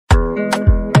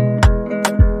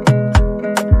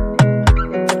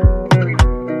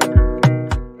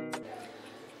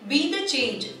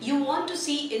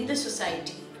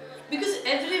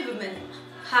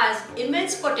has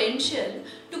immense potential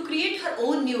to create her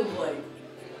own new world.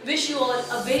 Wish you all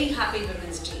a very happy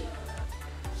Women's Day.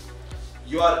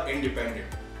 You are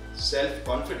independent,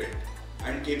 self-confident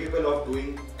and capable of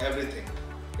doing everything.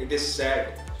 It is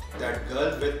said that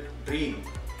girl with dream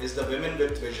is the women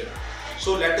with vision.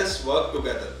 So let us work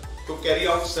together to carry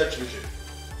out such vision,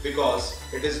 because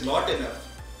it is not enough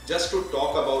just to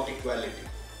talk about equality.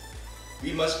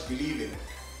 We must believe in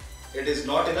it. It is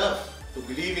not enough to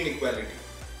believe in equality.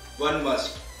 One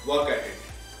must work at it.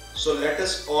 So let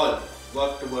us all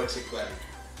work towards equality.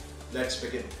 Let's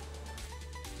begin.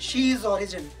 She is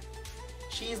origin.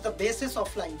 She is the basis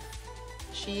of life.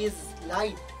 She is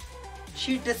light.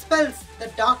 She dispels the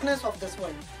darkness of this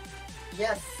world.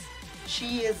 Yes,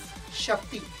 she is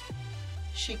Shakti.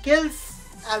 She kills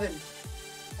evil.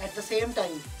 At the same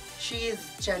time, she is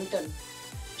gentle.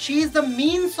 She is the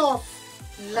means of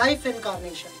life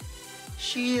incarnation.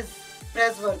 She is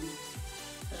praiseworthy.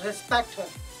 Respect her.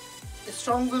 A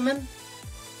strong woman,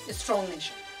 a strong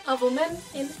nation. A woman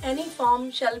in any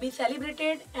form shall be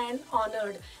celebrated and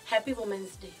honored. Happy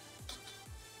Women's Day.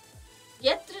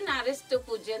 यत्र नारीस्तु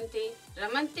पूज्यन्ते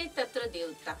रमन्ते तत्र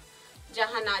देवता।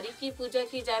 जहाँ नारी की पूजा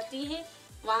की जाती है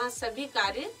वहाँ सभी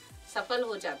कार्य सफल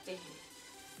हो जाते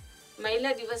हैं।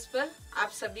 महिला दिवस पर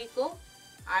आप सभी को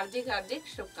हार्दिक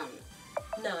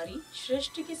शुभकामनाएं। नारी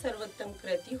सृष्टि की सर्वोत्तम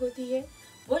कृति होती है।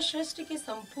 वह सृष्टि के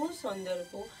संपूर्ण सौंदर्य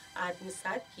को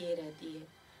आत्मसात किए रहती है।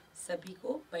 सभी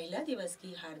को महिला दिवस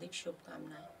की हार्दिक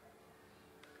शुभकामनाएं।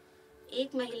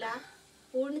 एक महिला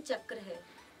पूर्ण चक्र है।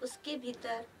 उसके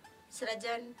भीतर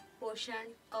सृजन, पोषण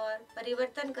और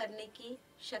परिवर्तन करने की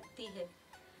शक्ति है।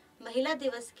 महिला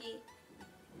दिवस की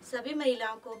सभी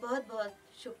महिलाओं को बहुत बहुत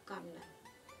शुभकामनाएं।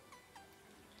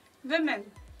 Women,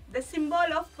 the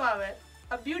symbol of power,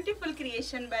 a beautiful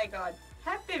creation by God.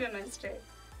 Happy Women's Day.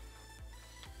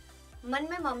 मन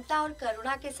में ममता और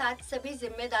करुणा के साथ सभी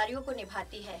जिम्मेदारियों को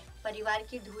निभाती है। परिवार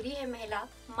की धुरी है महिला,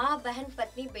 माँ, बहन,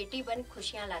 पत्नी, बेटी बन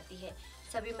खुशियाँ लाती है।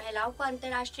 सभी महिलाओं को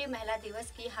अंतर्राष्ट्रीय महिला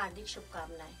दिवस की हार्दिक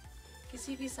शुभकामनाएं।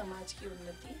 किसी भी समाज की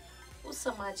उन्नति उस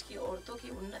समाज की औरतों की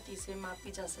उन्नति से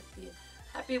मापी जा सकती है।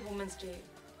 Happy women's day.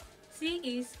 She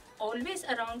is always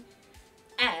around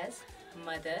as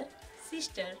mother,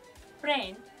 sister,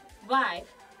 friend,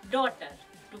 wife, daughter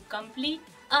to complete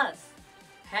us.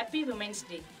 Happy Women's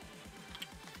Day.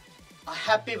 A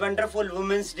happy, wonderful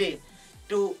Women's Day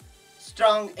to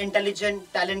strong,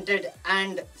 intelligent, talented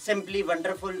and simply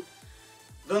wonderful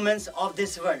women of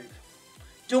this world.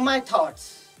 To my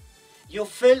thoughts, you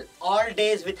fill all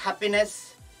days with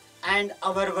happiness and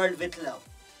our world with love.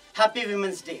 Happy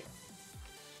Women's Day.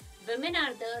 Women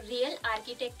are the real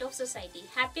architect of society.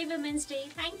 Happy Women's Day.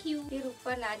 Thank you. रूप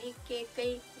पर नारी के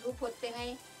कई रूप होते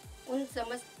हैं। उन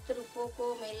समस्त रूपों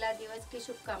को महिला दिवस की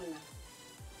शुभकामना।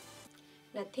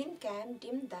 Nothing can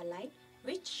dim the light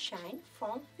which shine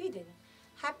from within.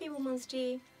 Happy Women's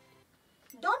Day.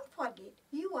 Don't forget,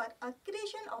 you are a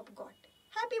creation of God.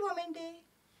 Happy Women's Day.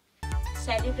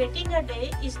 Celebrating a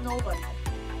day is no wonder.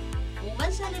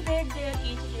 Women celebrate their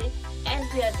each day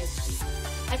as their history.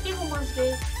 Happy Women's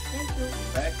Day. Thank you.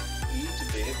 Make each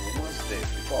day Women's Day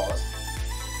because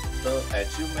the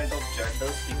achievement of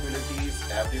gender equality is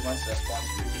everyone's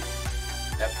responsibility.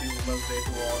 Happy Women's Day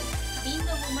to all. Being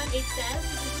a woman itself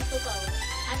is a superpower.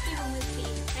 Happy Women's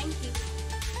Day. Thank you.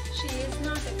 She is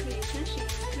not a creation, she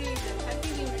is creator.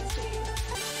 Happy Women's Day.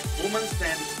 Woman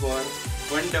stands for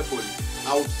wonderful,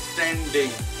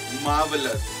 outstanding,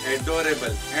 marvelous,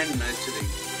 adorable and nurturing.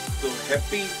 So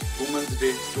happy Women's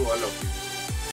Day to all of you.